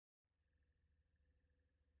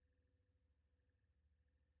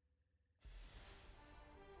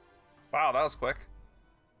Wow, that was quick.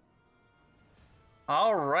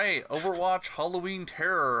 Alright, Overwatch Halloween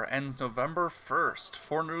Terror ends November 1st.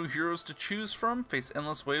 4 new heroes to choose from, face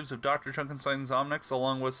endless waves of Dr. Junkenstein Zomnics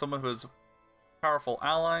along with some of his powerful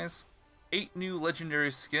allies. 8 new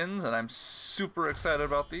legendary skins, and I'm super excited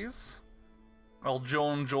about these. I'll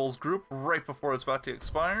join Joel's group right before it's about to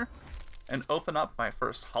expire, and open up my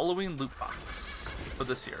first Halloween loot box for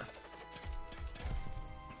this year.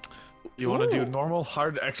 You want to do normal,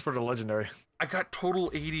 hard, expert, or legendary? I got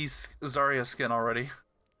total 80s Zarya skin already.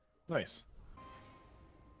 Nice.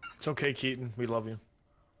 It's okay, Keaton. We love you.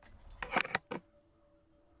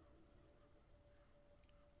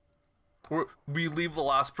 We leave the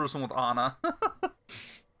last person with Ana.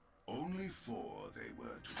 Only 4 they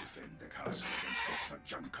were to defend the castle against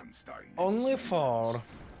Dr. Junkenstein. Only 4.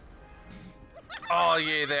 Oh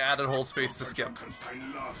yeah, they added whole space to skip.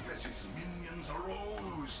 Junkenstein laughed as his minions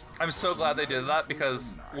arose. I'm so glad they did that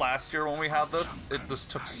because last year when we had this, this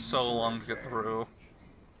took so long to get through.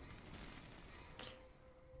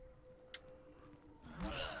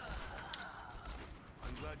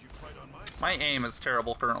 My aim is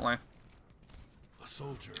terrible currently. A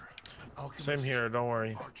soldier, an alchemist, Same here, don't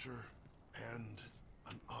worry. archer, and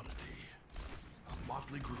an oddity. A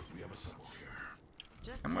motley group we have assembled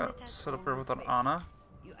here. I'm gonna set up here with an Ana.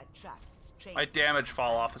 My damage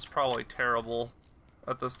fall off is probably terrible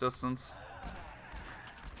at this distance.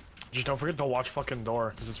 Just don't forget to watch fucking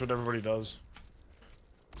door, because it's what everybody does.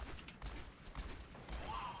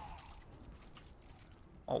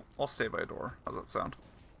 I'll stay by door. How's that sound?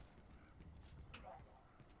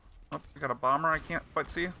 Oh, we got a bomber I can't quite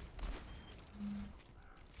see.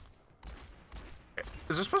 Okay.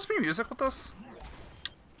 Is there supposed to be music with this?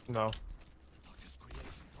 No.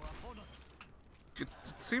 It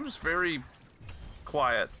seems very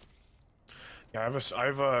quiet. Yeah, I have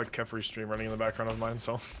a Kefri stream running in the background of mine,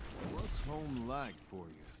 so. What's home like for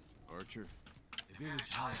you, Archer?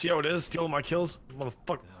 See how it is? Stealing my kills?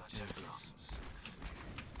 Motherfucker.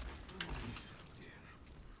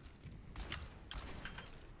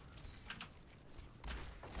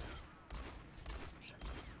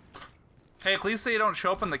 Hey, at least they don't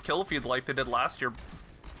show up in the kill feed like they did last year.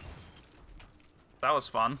 That was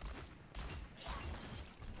fun.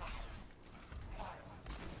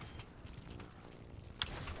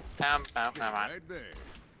 Never mind. Right there.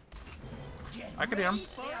 I could hear him.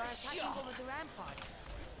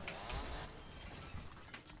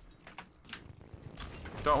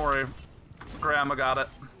 Don't worry. Grandma got it.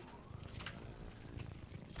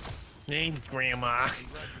 Name's Grandma. Glad you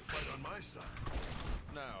fight on my side.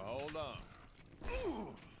 Now, hold on.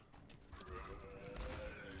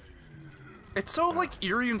 It's so, like,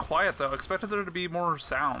 eerie and quiet, though. Expected there to be more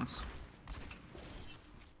sounds.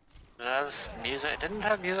 It has music. Didn't it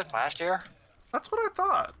have music last year? That's what I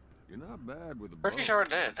thought. You're not bad with a bow. Pretty sure it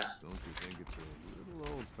did. Don't you think it's a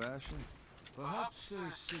little old-fashioned? Perhaps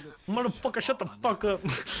there's still a Motherfucker, shut the fuck up.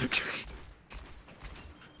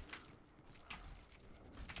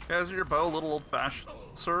 Yeah, is your bow a little old-fashioned,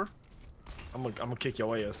 sir? I'm gonna kick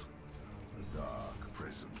your ass. The dark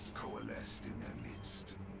presence coalesced in their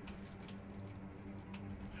midst.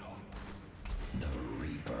 The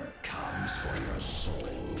Reaper comes for your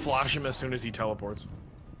soul. Flash him as soon as he teleports.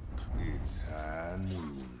 It's high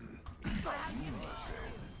noon. Rumor said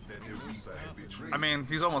that the Reaper had betrayed I mean,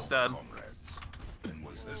 he's almost dead. comrades. And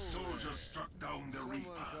was the soldier struck down the Reaper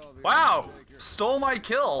Wow! Stole my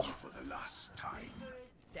kill! for the last time.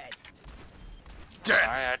 Dead! Sorry,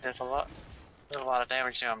 I did a lot of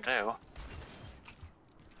damage to him too.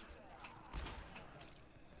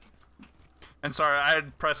 And sorry, I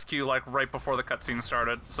had pressed Q like right before the cutscene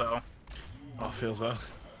started, so Oh, feels bad.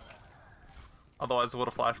 otherwise I would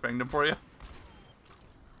have flashbanged him for you.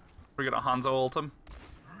 We're gonna Hanzo ult him.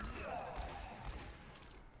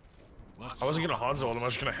 I wasn't gonna Hanzo him, I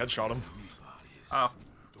was just gonna headshot him. Oh.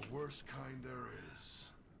 The worst kind there is.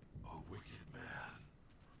 A wicked man.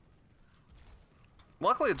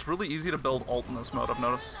 Luckily, it's really easy to build ult in this mode, I've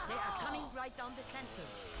noticed. They are coming right down the center.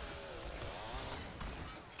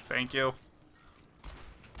 Thank you.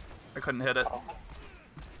 I couldn't hit it.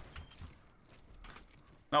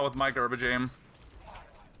 Not with my garbage aim.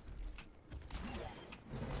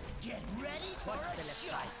 Get ready for a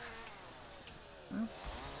shot.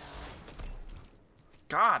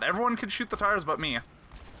 God, everyone can shoot the tires but me.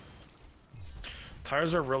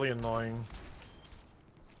 Tires are really annoying.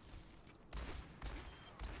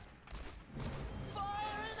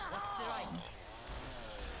 What's the right?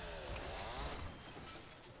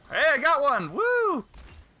 Hey, I got one! Woo!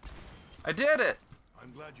 I did it!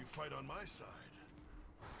 I'm glad you fight on my side.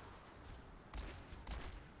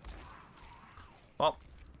 Well,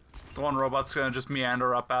 The one robot's gonna just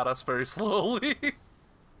meander up at us very slowly.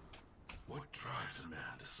 What drives a man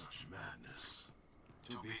to such madness?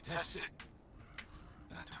 To be tested,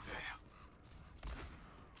 not to fail.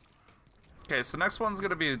 Okay, so next one's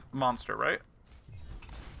gonna be monster, right?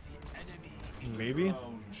 Maybe?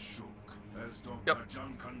 Ground shook as Dr. Yep.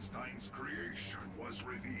 Junkenstein's creation was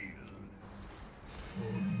revealed.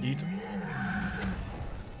 Eat.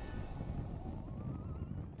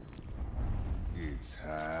 It's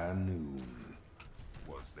high noon.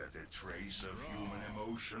 Was that a trace of human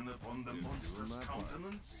emotion upon the monster's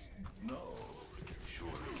countenance? No.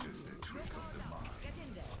 Surely just a trick of the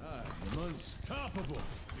mind. Unstoppable.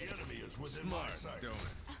 The enemy is within my Smart, sight. don't it?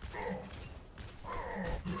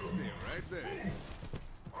 Stay right there.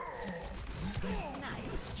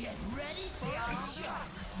 Get ready for a shot.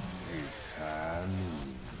 It's high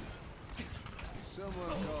noon. Someone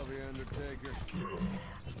call the Undertaker.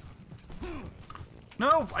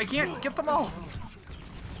 No, I can't get them all.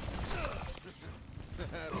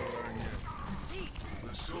 That'll learn you.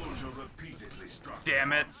 The soldier repeatedly struck.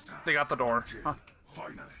 Damn it. They got the door. Huh.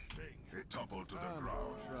 Finally, it toppled to the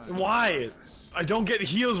ground. Why? I don't get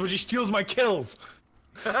heals, but she steals my kills.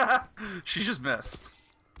 She just missed.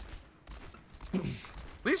 At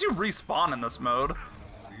least you respawn in this mode.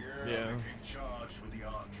 Yeah. Taking charge with the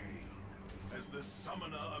arcane as the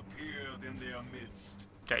summoner appeared in their midst.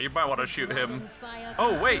 Okay, you might want to shoot him.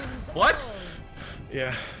 Oh, wait. What?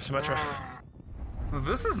 Yeah, Symmetra.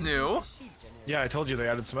 This is new. Yeah, I told you they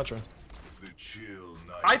added Symmetra. The chill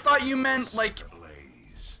night I thought you meant, like,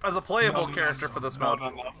 blaze. as a playable character for this mode. The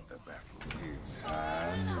battle. It's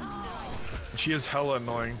high noon. She is hella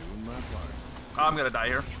annoying. I'm gonna die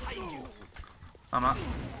here. I'm not.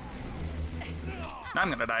 I'm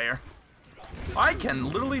gonna die here. I can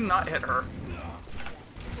literally not hit her.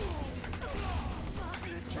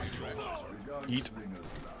 Eat.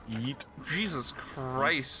 Eat. Jesus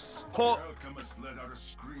Christ. The alchemist let out a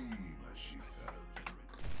scream as she fell.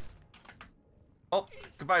 Oh,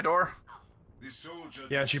 goodbye, door. The soldier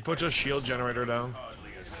Yeah, she puts a shield generator down.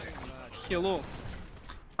 hardly a second. Hello.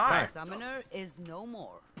 Hi. Summoner is no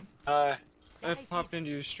more. I popped into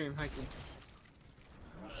your stream hiking.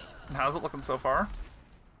 How's it looking so far?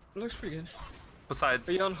 It looks pretty good. Besides,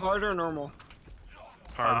 Are you on hard or normal?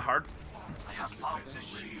 hard.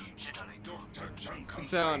 Dr. Junkenstein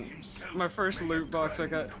So on himself my first made loot a box, I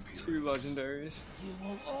got grand 2 legendaries. You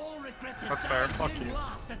will all regret the That's fair. time Fuck you you.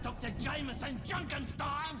 laughed at Dr. Jameson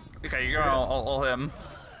Junkenstein. Okay, you're gonna ult him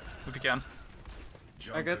if you can.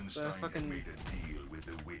 I got the Junkenstein fucking made a deal with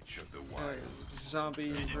the witch of the wild.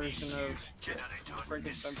 Zombie version of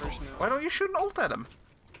Frankenstein version of. Why don't you shoot an ult at him?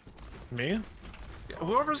 Me? Yeah,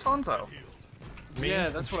 whoever's Hanzo. Me? Yeah,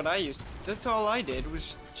 that's what I used. That's all I did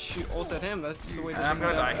was shoot ult at him. That's the way to I'm figure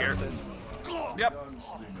gonna out die here. this. Yep.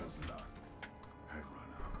 Gunslinger's luck had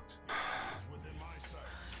run out. Within my sight.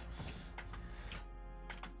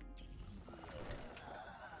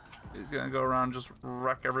 He's gonna go around and just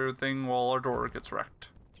wreck everything while our door gets wrecked.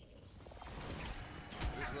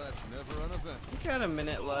 This life's never uneventful. You got a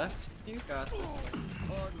minute left. You got this.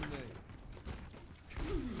 Pardon me.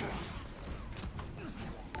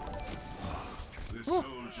 The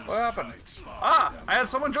soldier's What happened? strikes far Ah! I had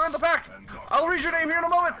someone join the pack! I'll read your name here in a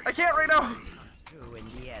moment! I can't right now! True in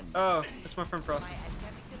the end. Oh, that's my friend Frosty.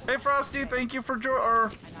 Hey Frosty, thank you for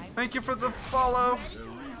thank you for the follow.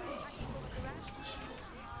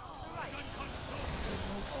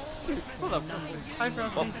 Hold up. Hi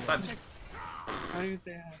Frosty. Well, that's, How do you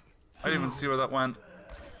say hi? I didn't even see where that went.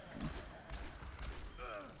 Do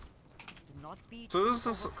not be So who's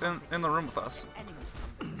this in the room with us?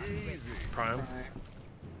 Prime.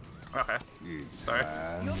 Okay. It's Sorry.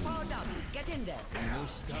 high You're noon. powered up. Get in there.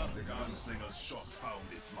 The gunslinger's shot found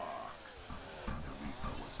its mark. And the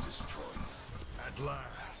Reaper was destroyed. At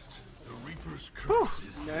last, the Reaper's curse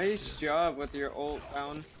is Nice job with your ult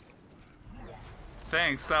down.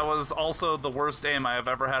 Thanks, that was also the worst aim I have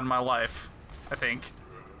ever had in my life. I think.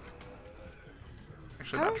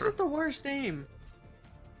 Actually, How not is true. it the worst aim?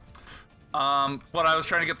 But I was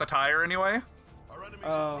trying to get the tire anyway.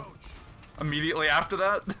 Oh. Immediately after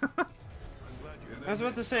that. I was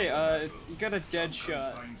about to say, you got a dead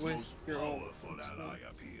shot with your ult. powerful ally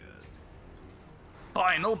appeared.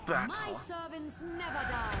 Final battle. My servants never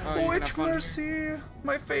die. Oh, you're gonna Witch have fun. Mercy,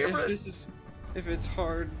 my favorite. If it's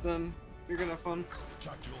hard, then you're gonna have fun.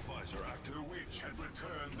 Tactical visor active. The witch had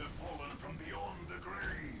returned the fallen from beyond the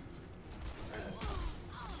grave.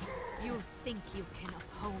 You think you can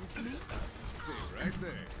oppose me? Stay right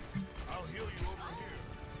there. I'll heal you over here.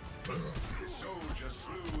 The soldier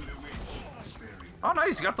slew the witch, sparing Oh,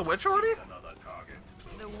 nice, you got the witch already? another target.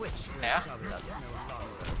 The witch will Yeah. trouble us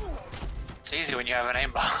no longer. It's easy when you have an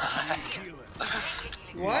aimbot.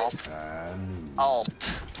 What?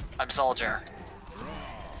 Alt. I'm soldier.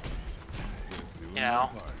 You know,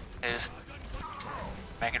 is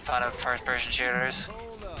making fun of first-person shooters.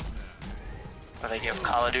 Where they give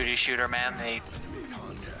Call of Duty shooter man the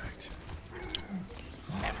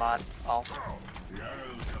aimbot alt.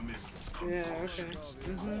 Yeah, okay.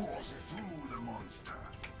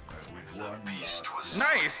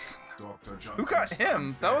 Nice! Who got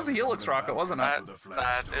him? That was a Helix rocket, wasn't it?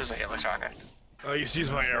 That is a Helix rocket. Oh, you see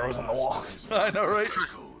my arrows on the wall. I know, right?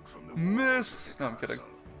 Miss! No, I'm kidding.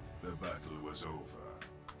 The battle was over,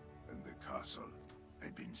 and the castle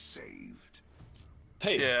had been saved.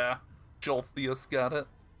 Hey. Yeah. Joltheus got it.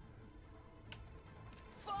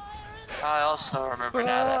 I also remember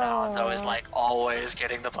now that Alan's always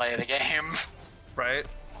getting to play the game. Right?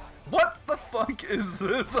 What the fuck is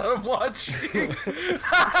this I'm watching?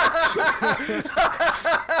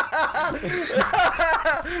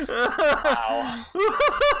 Wow.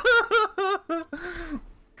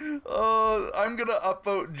 I'm gonna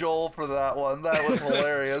upvote Joel for that one. That was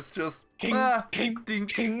hilarious. Just Dink, dink,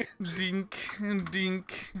 dink, dink, dink,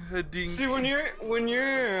 dink, dink. See, when you're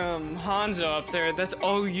Hanzo up there, that's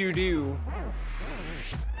all you do.